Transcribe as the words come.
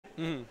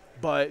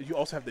but you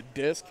also have the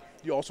disc.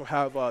 You also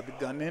have the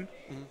gunman.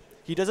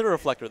 He does it a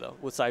reflector though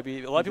with side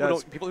B. A lot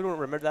of people don't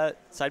remember that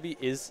side B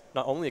is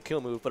not only a kill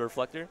move but a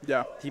reflector.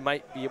 Yeah. He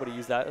might be able to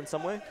use that in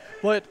some way.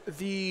 But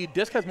the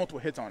disc has multiple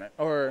hits on it,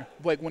 or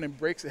like when it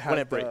breaks, it has When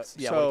it breaks,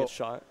 the, yeah, so, when it gets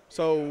shot.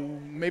 So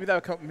maybe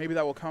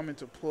that will come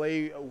into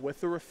play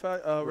with the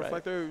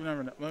reflector. We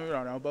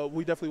don't know, but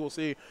we definitely will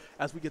see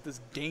as we get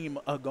this game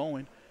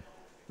going.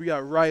 We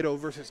got Raito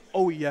versus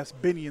OES,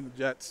 Benny and the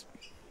Jets.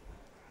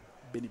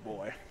 Benny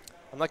boy.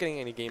 I'm not getting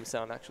any game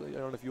sound actually. I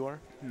don't know if you are.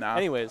 Nah.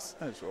 Anyways,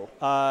 That's cool.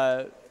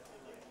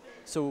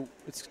 So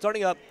it's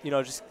starting up.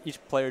 Just each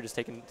player just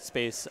taking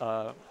space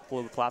below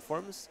the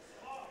platforms.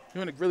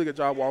 Doing a really good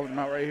job walling them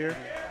out right here.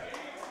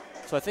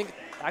 So I think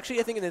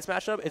in this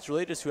matchup, it's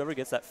really just whoever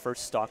gets that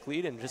first stock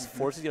lead and just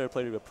forces the other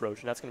player to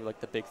approach, and that's going to be like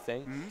the big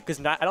thing. Because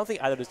I don't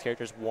think either of those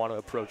characters want to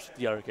approach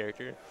the other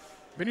character.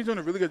 Benny's doing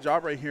a really good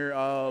job right here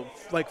of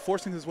like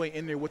forcing his way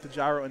in there with the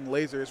gyro and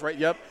lasers, right?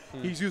 Yep.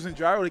 He's using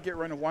gyro to get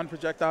rid of one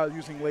projectile,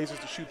 using lasers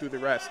to shoot through the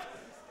rest.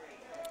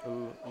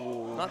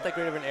 Ooh. Not that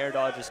great of an air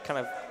dodge, just kind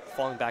of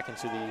falling back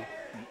into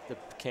the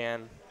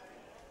can.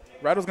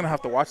 Raito's going to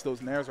have to watch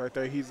those nairs right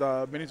there.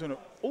 Benny's doing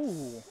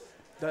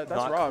that's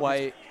not Rob.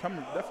 quite.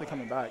 Definitely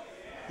coming back.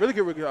 Really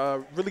good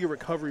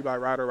recovery by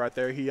Raito right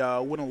there. He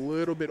went a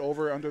little bit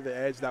over under the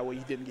edge. That way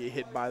he didn't get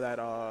hit by that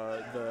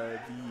the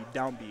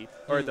down B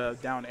or the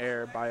down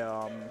air by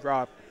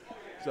Rob.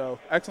 So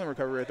excellent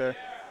recovery right there.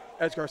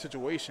 Edge guard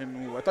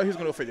situation. Ooh, I thought he was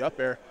going to go for the up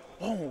air.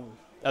 Oh,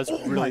 that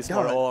was really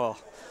smart. Oh,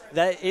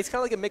 it's kind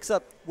of like a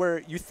mix-up where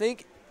you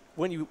think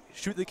when you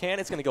shoot the can,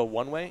 it's going to go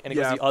one way, and it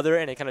goes the other,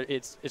 and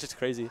it's just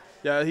crazy.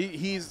 Yeah,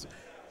 he's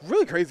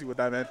really crazy with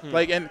that, man.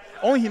 Like, and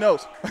only he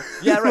knows.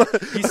 Yeah, right.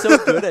 He's so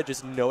good at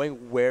just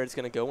knowing where it's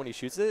going to go when he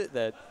shoots it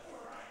that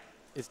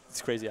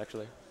it's crazy,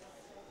 actually.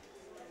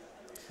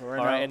 All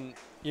right, and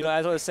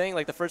as I was saying,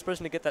 like the first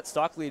person to get that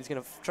stock lead is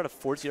going to try to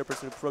force the other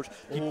person to approach.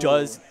 He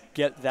does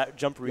get that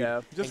jump read.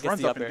 Yeah, just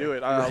runs up and do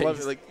it. I love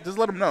it. Like, just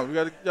let him know.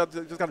 You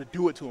just got to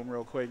do it to him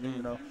real quick.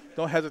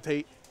 Don't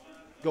hesitate.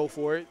 Go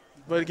for it.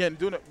 But again,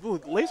 doing it,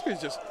 Laser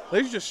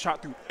just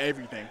shot through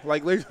everything.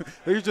 Like Laser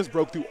just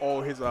broke through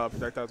all his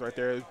projectiles right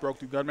there. It broke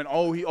through gunman.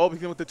 Oh, he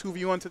began with the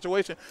 2v1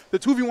 situation. The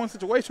 2v1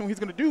 situation, what he's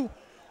gonna do?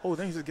 Oh,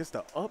 then he just gets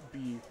the up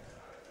B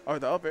or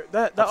the up air.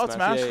 That up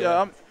smash.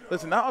 Yeah.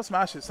 Listen, that up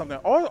smash is something.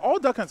 All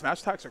duck and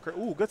smash attacks are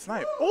crazy. Ooh, good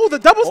snipe. Oh, the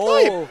double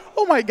snipe.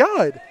 Oh my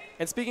God.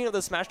 And speaking of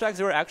the smash attacks,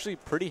 they were actually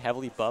pretty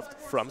heavily buffed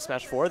from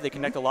Smash 4. They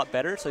connect a lot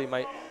better, so you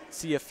might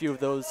see a few of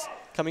those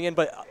coming in,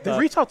 but they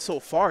reach out so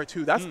far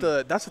too. That's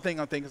the thing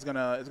I think is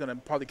gonna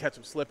probably catch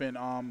him slipping.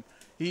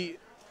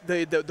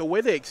 The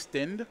way they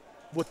extend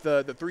with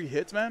the 3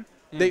 hits, man,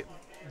 they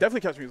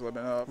definitely catch me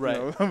slipping.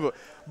 Right.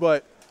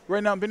 But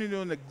right now, Benny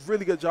doing a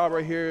really good job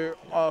right here.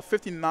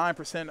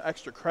 59%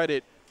 extra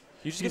credit.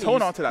 He's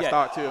holding on to that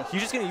stock too.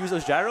 He's just gonna use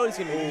those gyro. He's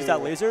gonna use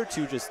that laser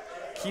to just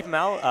keep him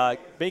out.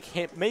 Make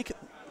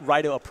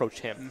Raito approach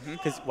him.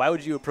 Because why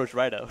would you approach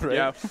Raito? Right?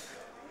 Yeah.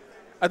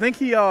 I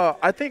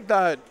think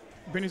that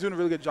Benny's doing a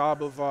really good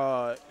job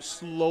of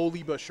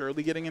slowly but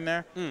surely getting in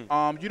there.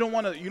 You don't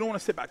want to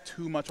sit back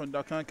too much on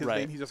duck hunt because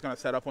then he's just going to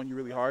set up on you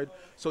really hard.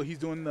 So he's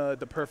doing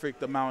the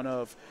perfect amount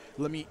of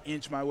let me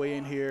inch my way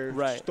in here,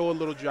 throw a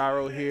little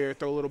gyro here,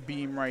 throw a little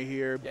beam right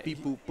here,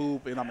 beep boop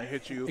boop, and I'm gonna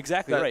hit you.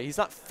 Exactly right. He's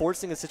not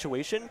forcing a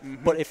situation,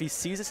 but if he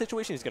sees a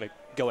situation, he's going to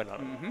go in on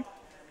him.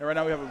 And right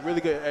now we have a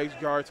really good edge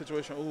guard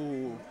situation.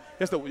 Ooh,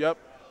 yep.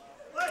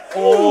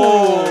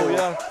 Oh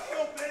yeah.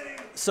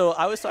 So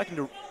I was talking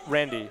to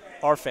Randy,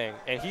 our Fang,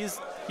 and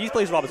he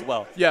plays Rob as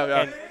well.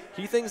 Yeah. And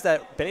he thinks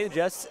that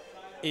Benny&TheJets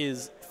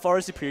is far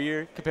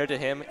superior compared to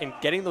him in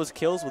getting those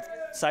kills with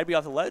side B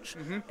off the ledge,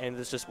 and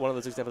it's just one of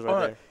those examples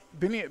right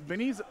there.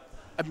 Benny's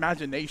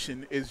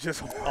imagination is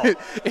just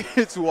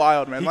it's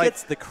wild, man. He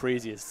gets the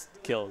craziest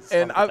kills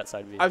and on that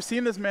side B. I've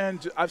seen this man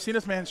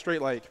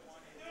straight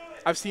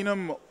I've seen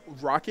him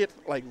rocket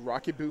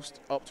boost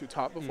up to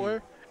top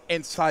before.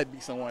 And side B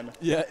someone,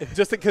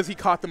 just because he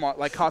caught them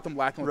lacking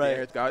with the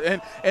air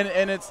guard,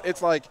 and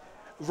it's like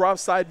Rob's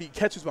side B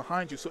catches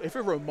behind you, so if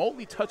it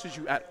remotely touches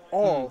you at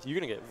all, you're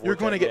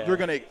gonna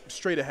get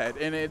straight ahead,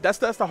 and that's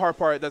the hard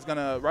part. Raito's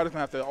gonna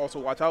have to also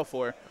watch out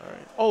for. All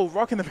right. Oh,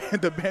 rocking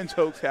the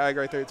banjo tag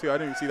right there too. I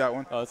didn't even see that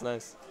one. Oh, that's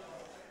nice.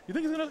 You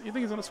think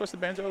he's gonna switch the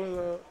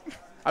banjo?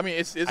 I mean,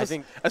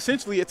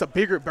 essentially it's a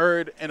bigger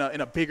bird and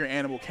a bigger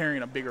animal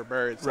carrying a bigger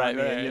bird. So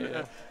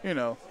you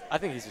know. I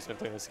think he's just been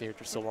playing this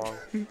character so long.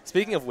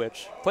 Speaking of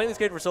which, playing this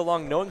character for so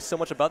long, knowing so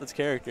much about this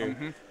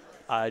character,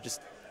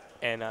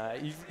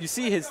 you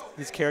see his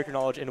character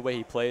knowledge in the way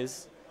he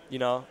plays.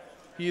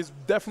 He is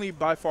definitely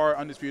by far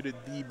undisputed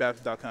the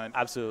best duck hunt.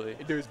 Absolutely.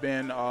 There's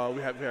been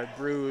we had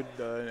Brood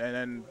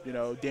and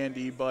then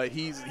Dandy, but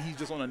he's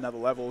just on another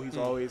level. He's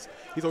always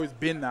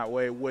been that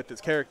way with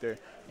this character,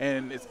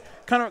 and it's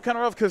kind of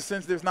rough because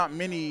since there's not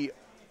many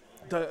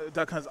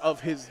duck hunts of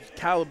his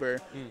caliber,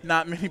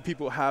 not many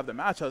people have the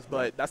matchups,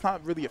 but that's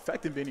not really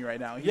affecting Benny right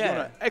now. He's doing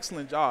an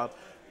excellent job,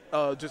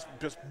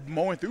 just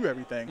mowing through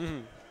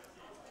everything.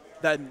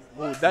 That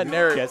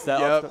nair,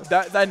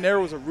 that nair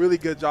was a really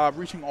good job,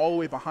 reaching all the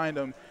way behind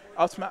him.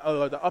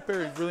 The up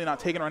air is really not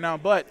taken right now,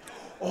 but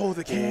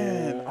the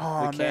can.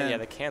 Oh, man. Yeah,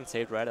 the can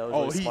saved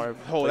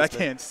Raito. That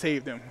can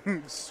saved him.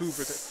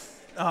 Super.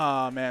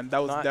 Man, that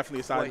was definitely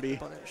a side B.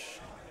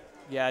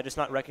 Yeah, just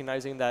not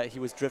recognizing that he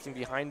was drifting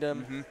behind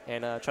him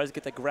and tries to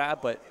get the grab,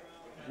 but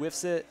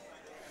whiffs it.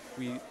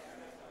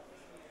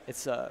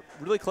 It's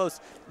really close.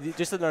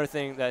 Just another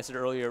thing that I said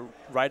earlier,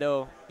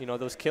 Raito, he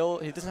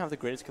doesn't have the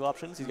greatest kill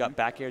options. He's got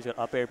back air, he's got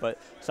up air, but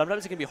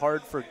sometimes it can be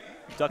hard for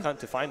Duck Hunt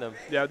to find him.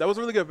 Yeah, that was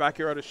a really good back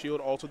air out of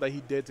shield also that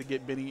he did to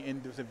get Benny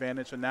in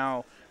disadvantage, and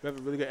now we have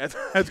a really good edge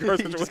guard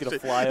situation. He's just going to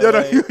fly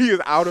away. No, he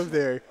is out of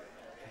there.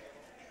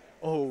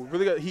 Oh,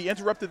 really good. He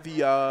interrupted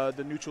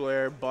the neutral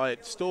air,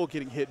 but still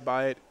getting hit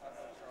by it.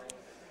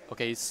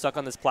 Okay, he's stuck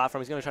on this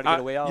platform. He's going to try to get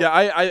away out. Yeah,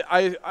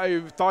 I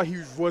thought he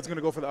was going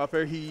to go for the up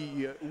air.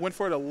 He went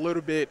for it a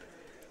little bit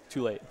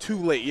too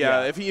late.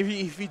 Yeah. If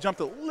he jumped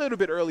a little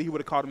bit early, he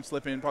would have caught him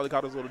slipping. Probably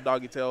caught his little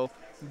doggy tail.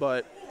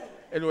 But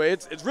anyway,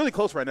 it's really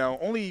close right now.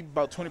 Only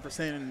about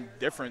 20%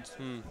 difference.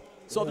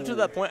 So up to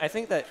that point, I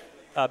think that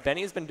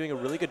Benny has been doing a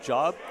really good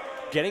job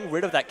getting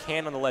rid of that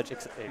can on the ledge.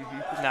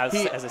 Now,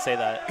 as I say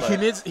that,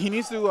 he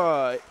needs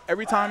to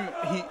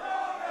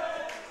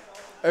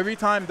every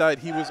time that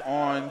he was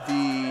on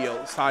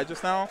the side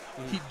just now,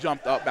 he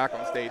jumped up back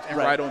on stage, and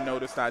Raito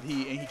noticed that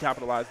he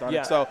capitalized on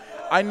it. So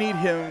I need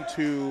him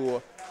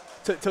to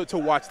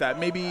watch that.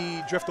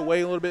 Maybe drift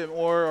away a little bit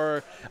more,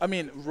 or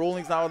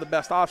rolling's not the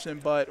best option,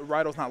 but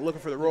Raito's not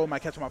looking for the roll.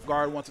 Might catch him off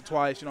guard once or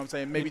twice. You know what I'm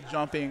saying? Maybe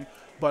jumping.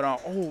 But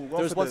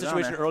there was one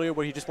situation earlier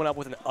where he just went up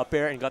with an up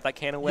air and got that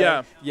can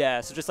away.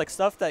 Yeah. So just like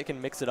stuff that can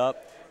mix it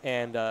up.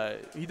 And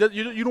you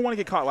don't want to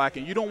get caught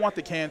lacking. You don't want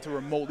the can to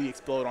remotely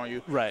explode on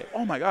you. Right.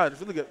 Oh my God,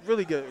 it's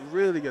really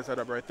good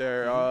setup right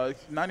there.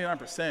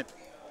 99%.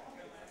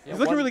 He's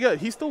looking really good.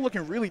 He's still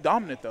looking really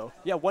dominant though.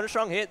 Yeah, one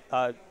strong hit.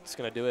 It's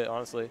gonna do it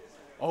honestly.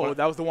 Oh,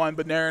 that was the one.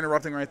 But Nair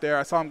interrupting right there.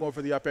 I saw him going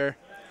for the up air.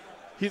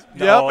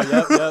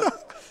 Yep.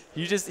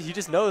 He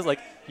just knows like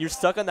you're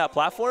stuck on that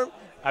platform.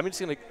 I'm just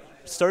gonna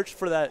search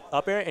for that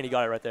up air, and he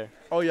got it right there.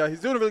 Oh yeah, he's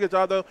doing a really good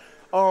job though.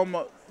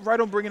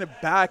 Raito bringing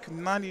it back,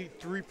 93%.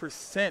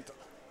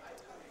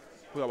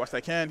 We gotta watch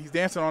that can. He's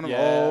dancing on him.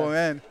 Yeah. Oh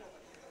man,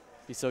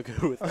 he's so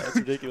good with that. It's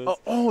ridiculous.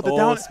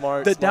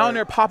 The down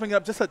there popping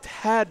up just a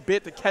tad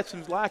bit to catch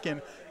him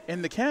lacking,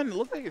 and the can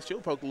looked like his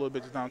shield poked a little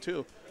bit just down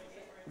too.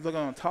 Looking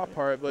on the top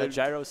part, but that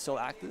gyro is still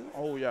active.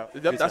 Oh yeah,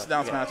 that's the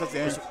down smash. That's the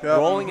end.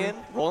 Rolling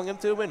him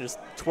to him, and just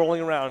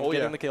twirling around,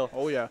 getting the kill.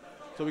 Oh yeah.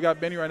 So we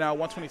got Benny right now,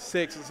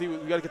 126. Let's see, we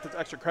got to get this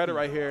extra credit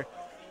right here.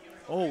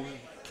 Oh,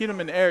 keep him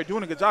in the air,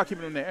 doing a good job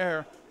keeping him in the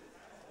air.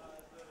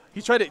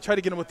 He tried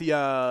to get him with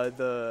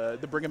the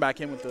bring him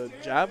back in with the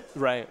jab.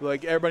 Right.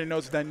 Like everybody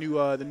knows that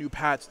the new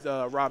patch,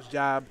 Rob's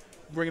jab,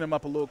 bringing him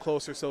up a little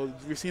closer. So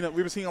we've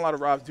been seeing a lot of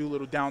Robs do a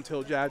little down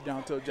tilt jab,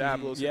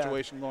 little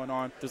situation going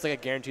on. There's like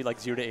a guaranteed like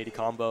 0 to 80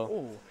 combo.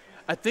 Oh.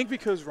 I think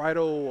because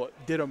Raito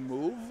did a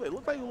move, it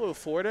looked like a little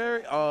forward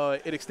air.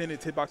 It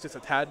extended hitbox just a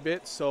tad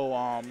bit,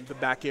 so the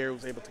back air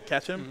was able to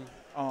catch him.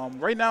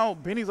 Right now,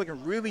 Benny's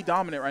looking really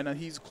dominant right now.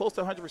 He's close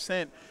to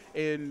 100%,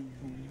 and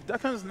that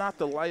kind of not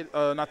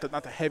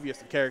the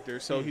heaviest of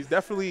characters. So he's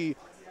definitely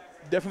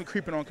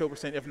creeping on kill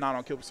percent, if not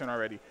on kill percent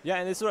already. Yeah,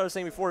 and this is what I was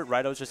saying before.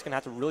 Raito's just gonna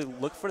have to really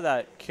look for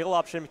that kill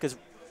option because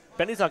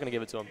Benny's not gonna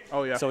give it to him.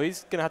 Oh yeah. So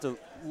he's gonna have to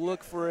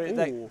look for it. Ooh,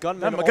 that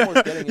gunman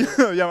almost getting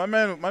it. Yeah, my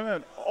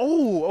man.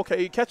 Oh,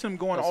 okay. Catching him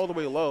going all the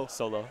way low.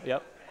 So low.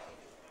 Yep.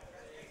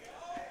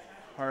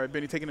 All right,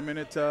 Benny taking a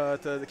minute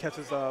to catch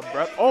his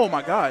breath. Oh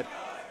my God.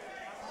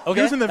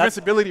 Okay. Using the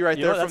invincibility right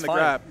there from the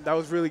grab. That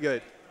was really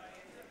good.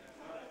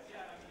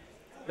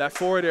 That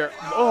forward air.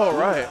 Oh,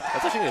 right.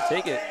 That's actually going to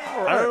take it.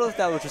 Right. I don't know if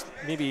that was just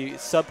maybe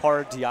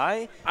subpar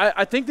DI.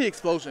 I think the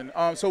explosion.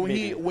 So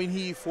when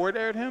he forward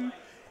aired him,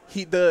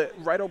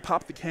 Raito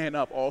popped the can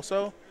up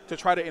also to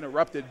try to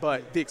interrupt it,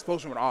 but the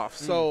explosion went off.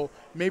 So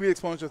maybe the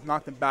explosion just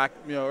knocked him back.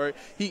 Or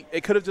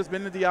it could have just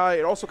been the DI.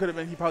 It also could have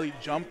been he probably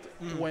jumped,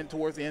 went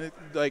towards the end.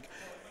 Like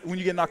when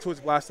you get knocked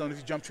towards blast zone, if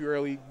you jump too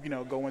early,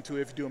 go into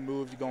it. If you do a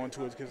move, you go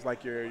into it because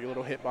like your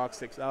little hitbox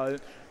sticks out.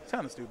 It's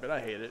kind of stupid.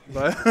 I hate it,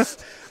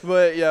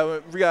 but yeah,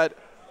 we got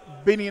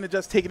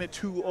Benny&TheJets taking it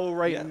 2-0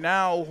 right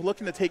now,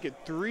 looking to take it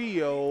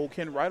 3-0.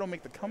 Can Raito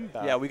make the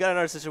comeback? Yeah, we got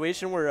another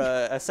situation where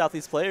a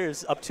Southeast player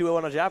is up 2-0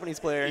 on a Japanese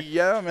player.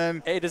 Yeah,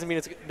 man. Hey, it doesn't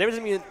mean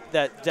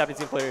that Japanese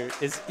team player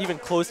is even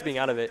close to being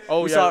out of it.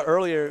 Oh, we saw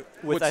earlier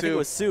with I think it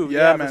was Sue,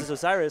 versus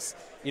Osiris.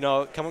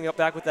 Coming up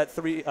back with that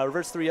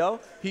reverse 3-0.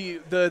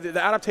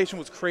 The adaptation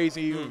was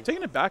crazy.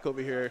 Taking it back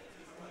over here.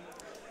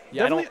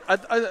 Yeah,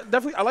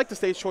 definitely, I like the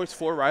stage choice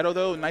for Raito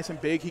though. Nice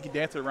and big, he can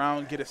dance it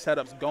around, get his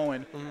setups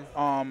going.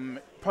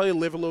 Probably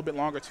live a little bit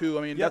longer too.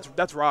 I mean,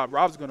 that's Rob.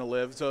 Rob's going to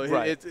live, so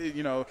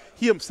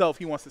he himself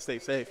he wants to stay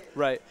safe.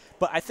 Right,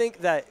 but I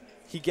think that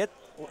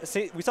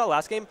we saw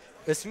last game.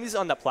 As soon as he's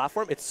on that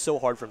platform, it's so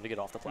hard for him to get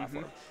off the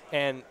platform.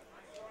 And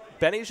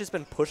Benny's just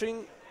been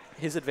pushing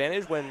his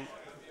advantage when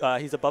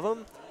he's above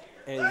him,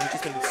 and he's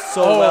just been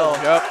so well.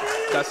 Yep,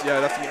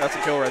 that's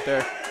a kill right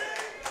there.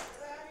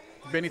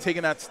 Benny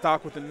taking that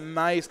stock with a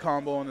nice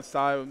combo on the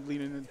side,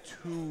 leading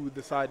into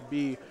the side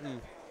B.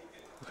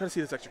 Let's try to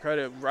see this extra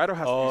credit. Raito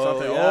has to do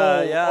something.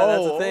 Yeah,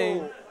 that's the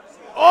thing.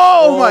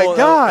 Oh my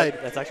God.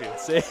 That's actually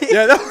insane.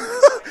 Yeah.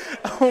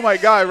 Oh my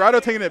God,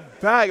 Raito taking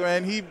it back,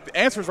 man. He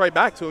answers right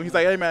back to him. He's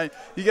like, "Hey man,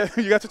 you got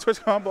your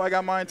Twitch combo, I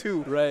got mine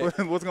too. Right.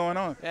 What's going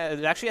on?"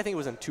 Yeah, actually, I think it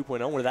was in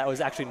 2.0 where that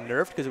was actually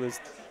nerfed because it was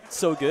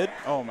so good.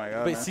 Oh my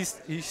God.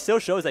 But he still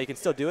shows that he can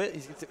still do it.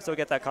 He can still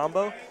get that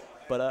combo.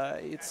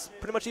 But it's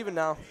pretty much even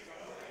now.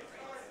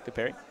 Good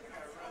parry.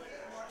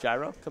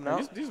 Gyro coming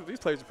out. These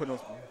players are putting on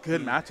some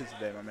good matches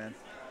today, my man.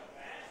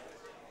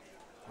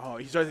 Oh,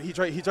 he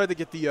tried to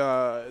get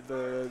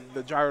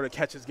the gyro to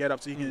catch his get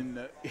up so he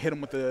can hit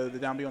him with the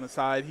down B on the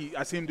side.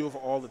 I see him do it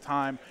all the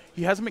time.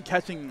 He hasn't been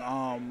catching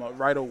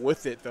Raito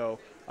with it though.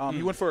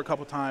 He went for it a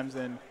couple times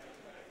and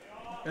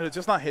it's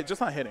just not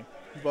hitting.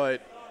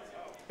 But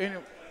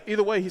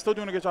either way, he's still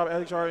doing a good job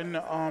at XR.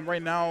 And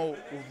right now,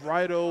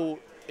 Raito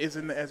is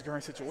in the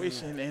edge-guarding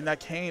situation, and that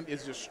cane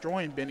is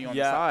destroying Benny on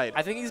the side.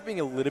 I think he's being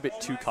a little bit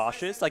too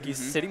cautious. Like, he's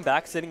sitting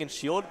back, sitting in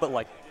shield, but,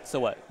 like, so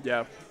what?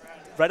 Yeah.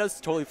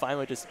 Raito's totally fine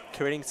with just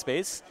creating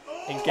space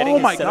and getting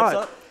his setups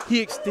up.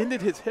 He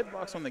extended his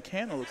hitbox on the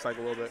can, it looks like,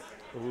 a little bit.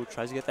 Ooh,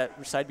 tries to get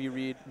that side B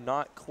read.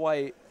 Not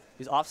quite.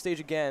 He's off stage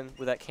again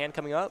with that can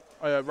coming up.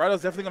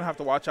 Raito's definitely going to have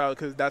to watch out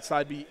because that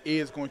side B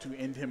is going to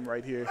end him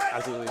right here.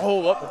 Absolutely.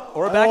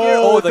 Or back here.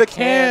 Oh, the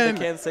can.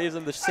 The can saves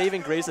him. The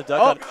saving grace of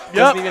duck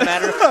doesn't even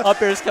matter.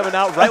 Up air is coming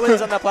out right when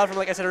he's on that platform,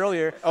 like I said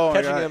earlier,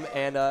 catching him.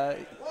 And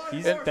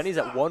Benny's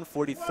at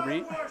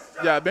 143.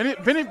 Yeah, Benny's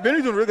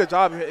doing a really good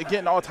job at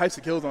getting all types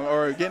of kills on,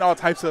 or getting all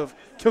types of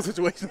kill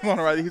situations on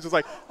right. He's just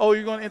like, oh,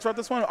 you're going to interrupt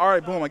this one? All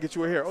right, boom, I get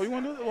you right here. Oh, you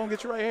want to do it? We'll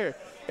get you right here.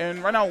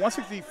 And right now,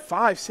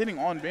 165 sitting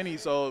on Benny,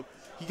 so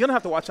he's going to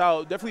have to watch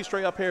out. Definitely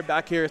straight up here,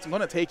 back here. It's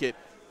going to take it.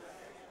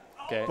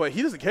 Okay. But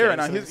he doesn't care right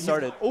now. He's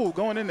started.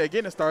 Going in there,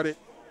 getting it started.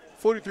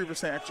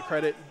 43% extra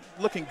credit.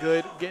 Looking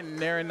good. Getting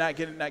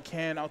that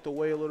can out the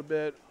way a little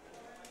bit.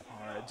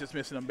 All right, just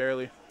missing him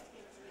barely.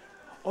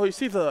 Oh, you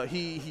see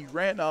he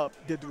ran up,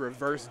 did the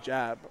reverse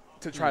jab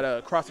to try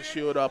to cross the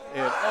shield up,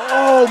 and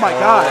oh my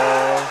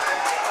God!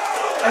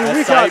 And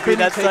we got Benny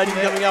that side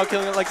coming out,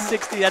 killing it like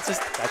 60. That's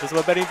just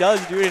what Benny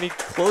does, dude. And he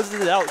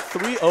closes it out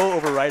 3-0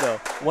 over Raito,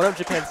 one of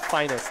Japan's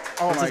finest.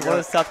 Oh my God! One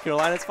of South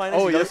Carolina's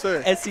finest. Oh yes,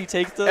 sir. SC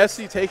takes them.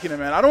 SC taking it,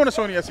 man. I don't want to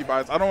show any SC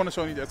bias. I don't want to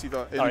show any SC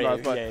bias, but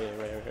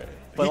right.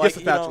 But he gets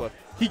the spatula.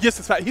 He gets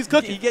the spatula. He's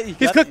cooking.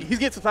 He's cooking. He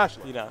gets the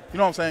spatula. You know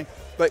what I'm saying?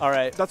 Like, all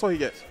right. That's all he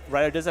gets.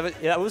 Raito does have it.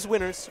 Yeah, it was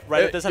winners.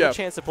 Raito does have a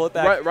chance to pull it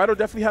back. Raito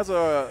definitely has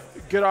a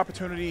good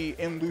opportunity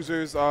in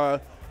losers.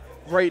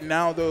 Right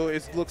now, though,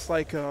 it looks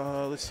like,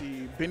 let's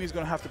see, Benny's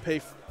going to have to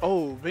pay.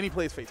 Benny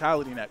plays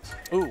Fatality next.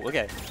 Ooh,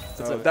 okay.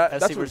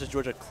 That's SC versus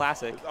Georgia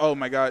Classic. Oh,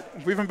 my God.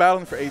 We've been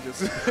battling for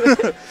ages.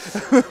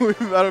 We've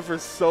been battling for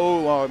so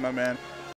long, my man.